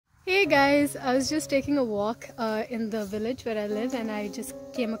Hey guys, I was just taking a walk in the village where I live, and I just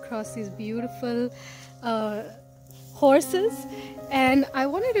came across these beautiful horses, and I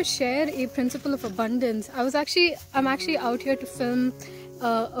wanted to share a principle of abundance. I'm actually out here to film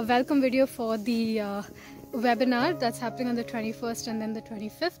a welcome video for the webinar that's happening on the 21st and then the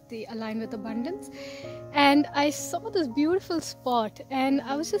 25th, the Align with Abundance. And I saw this beautiful spot, and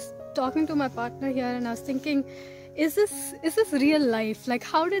I was just talking to my partner here, and I was thinking, is this real life? Like,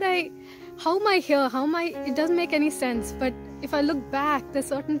 how am I here? It doesn't make any sense. But if I look back, there's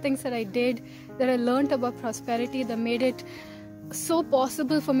certain things that I did, that I learned about prosperity, that made it so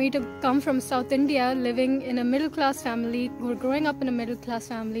possible for me to come from South India, living in a middle class family, growing up in a middle class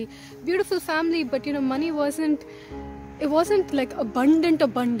family, beautiful family, but money wasn't like abundant,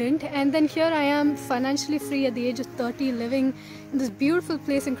 and then here I am, financially free at the age of 30, living in this beautiful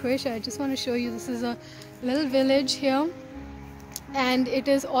place in Croatia. I just want to show you, this is a little village here, and it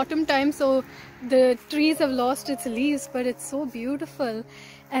is autumn time, so the trees have lost its leaves, but it's so beautiful.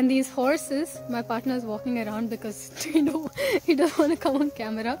 And these horses, my partner is walking around because he doesn't want to come on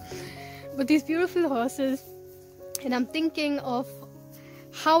camera, but these beautiful horses, and I'm thinking of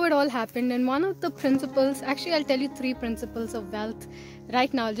how it all happened. And one of the principles, actually I'll tell you 3 principles of wealth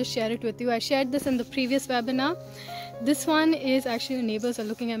right now. I'll just share it with you. I shared this in the previous webinar. This one is, actually the neighbors are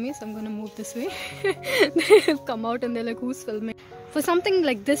looking at me, so I'm going to move this way. They've come out and they're like, who's filming? For something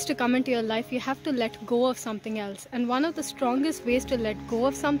like this to come into your life, you have to let go of something else. And one of the strongest ways to let go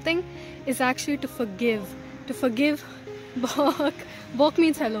of something is actually to forgive. To forgive. Bok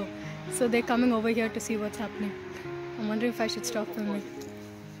means hello. So they're coming over here to see what's happening. I'm wondering if I should stop filming.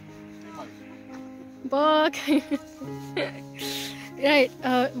 Bok! Right,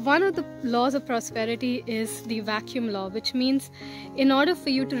 one of the laws of prosperity is the vacuum law, which means in order for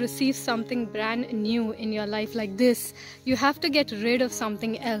you to receive something brand new in your life like this, you have to get rid of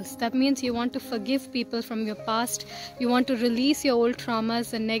something else. That means you want to forgive people from your past, you want to release your old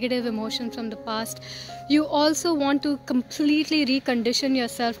traumas and negative emotions from the past. You also want to completely recondition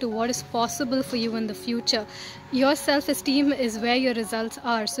yourself to what is possible for you in the future. Your self-esteem is where your results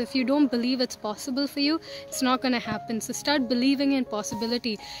are. So if you don't believe it's possible for you, it's not going to happen. So start believing in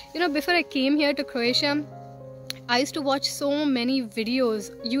possibility. Before I came here to Croatia, I used to watch so many videos,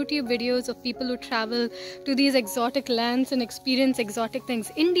 YouTube videos of people who travel to these exotic lands and experience exotic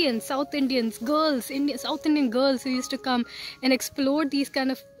things. Indians, South Indians, South Indian girls who used to come and explore these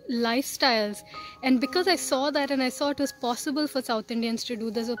kind of lifestyles. And because I saw that, and I saw it was possible for South Indians to do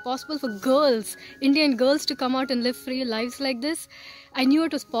this, it was possible for girls, Indian girls, to come out and live free lives like this, I knew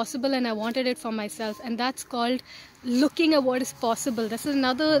it was possible, and I wanted it for myself. And that's called looking at what is possible. This is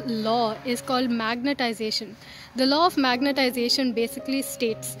another law, is called magnetization. The law of magnetization basically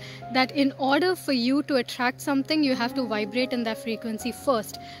states that in order for you to attract something, you have to vibrate in that frequency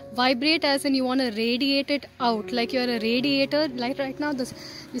first. Vibrate as in you want to radiate it out, like you're a radiator. Like right now,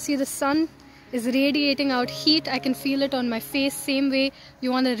 you see the sun is radiating out heat. I can feel it on my face. Same way,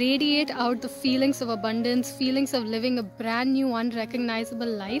 you want to radiate out the feelings of abundance, feelings of living a brand new, unrecognizable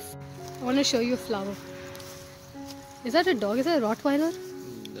life. I want to show you a flower. Is that a dog? Is that a Rottweiler?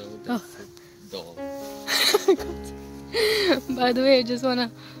 No, that's a dog. By the way, I just want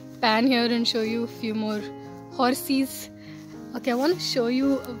to pan here and show you a few more horses. Okay, I want to show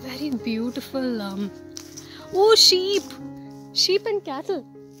you a very beautiful oh, sheep and cattle.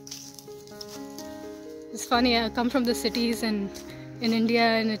 It's funny, I come from the cities and in India,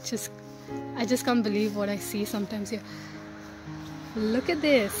 and I just can't believe what I see sometimes here. Look at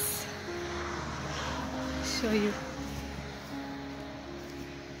this. I'll show you.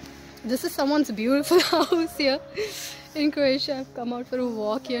 This is someone's beautiful house here in Croatia. I've come out for a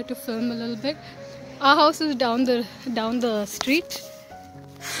walk here to film a little bit. Our house is down the street.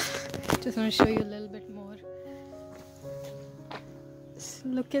 Just want to show you a little bit more.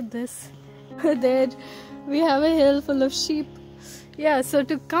 Look at this. There we have a hill full of sheep. Yeah, so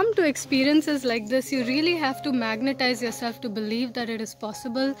to come to experiences like this, you really have to magnetize yourself to believe that it is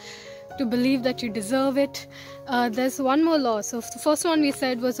possible, to believe that you deserve it. There's one more law. So the first one we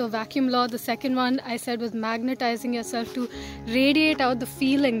said was a vacuum law. The second one I said was magnetizing yourself to radiate out the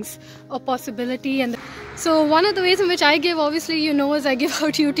feelings of possibility. And so one of the ways in which I give, obviously, is I give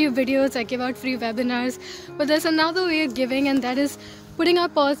out YouTube videos, I give out free webinars. But there's another way of giving, and that is putting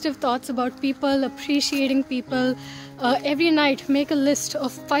out positive thoughts about people, appreciating people. Every night, make a list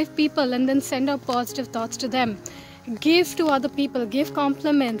of 5 people and then send out positive thoughts to them. Give to other people, give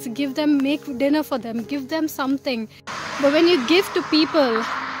compliments, make dinner for them, give them something. But when you give to people,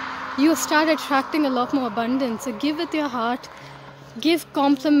 you start attracting a lot more abundance. So give with your heart, give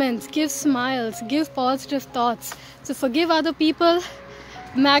compliments, give smiles, give positive thoughts. So forgive other people,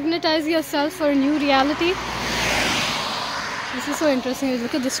 magnetize yourself for a new reality. This is so interesting.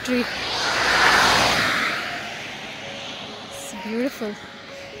 Look at this tree. It's beautiful.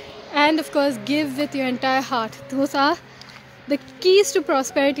 And of course, give with your entire heart. Those are the keys to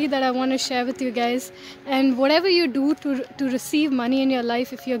prosperity that I want to share with you guys. And whatever you do to receive money in your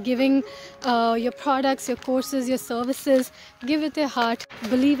life, if you're giving your products, your courses, your services, give with your heart.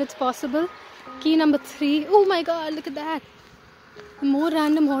 Believe it's possible. Key number 3. Oh my God, look at that. More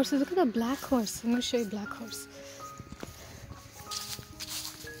random horses. Look at the black horse. I'm going to show you black horse.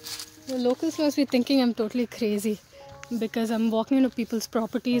 The locals must be thinking I'm totally crazy because I'm walking into people's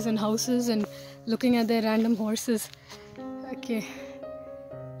properties and houses and looking at their random horses. Okay.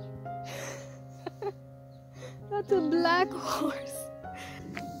 That's a black horse.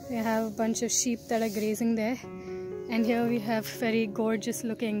 We have a bunch of sheep that are grazing there. And here we have very gorgeous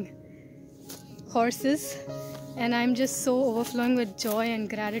looking horses. And I'm just so overflowing with joy and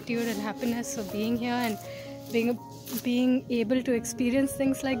gratitude and happiness for being here and being able to experience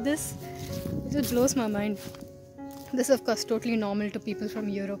things like this. It just blows my mind. This is of course totally normal to people from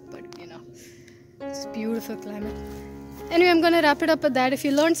Europe, but you know, it's beautiful climate. Anyway, I'm going to wrap it up with that. If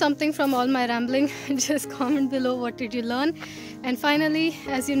you learned something from all my rambling, just comment below what did you learn. And finally,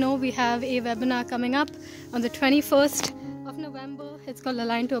 as you know, we have a webinar coming up on the 21st of November. It's called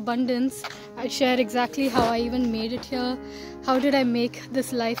Aligned to Abundance. I share exactly how I even made it here. How did I make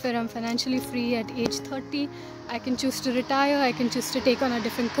this life where I'm financially free at age 30? I can choose to retire. I can choose to take on a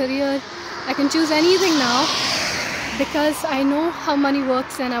different career. I can choose anything now because I know how money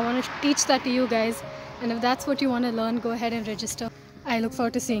works and I want to teach that to you guys. And if that's what you want to learn, go ahead and register. I look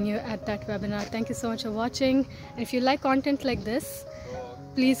forward to seeing you at that webinar. Thank you so much for watching. And if you like content like this,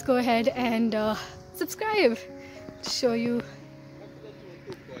 please go ahead and subscribe to show you.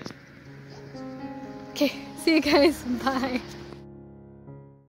 Okay, see you guys. Bye.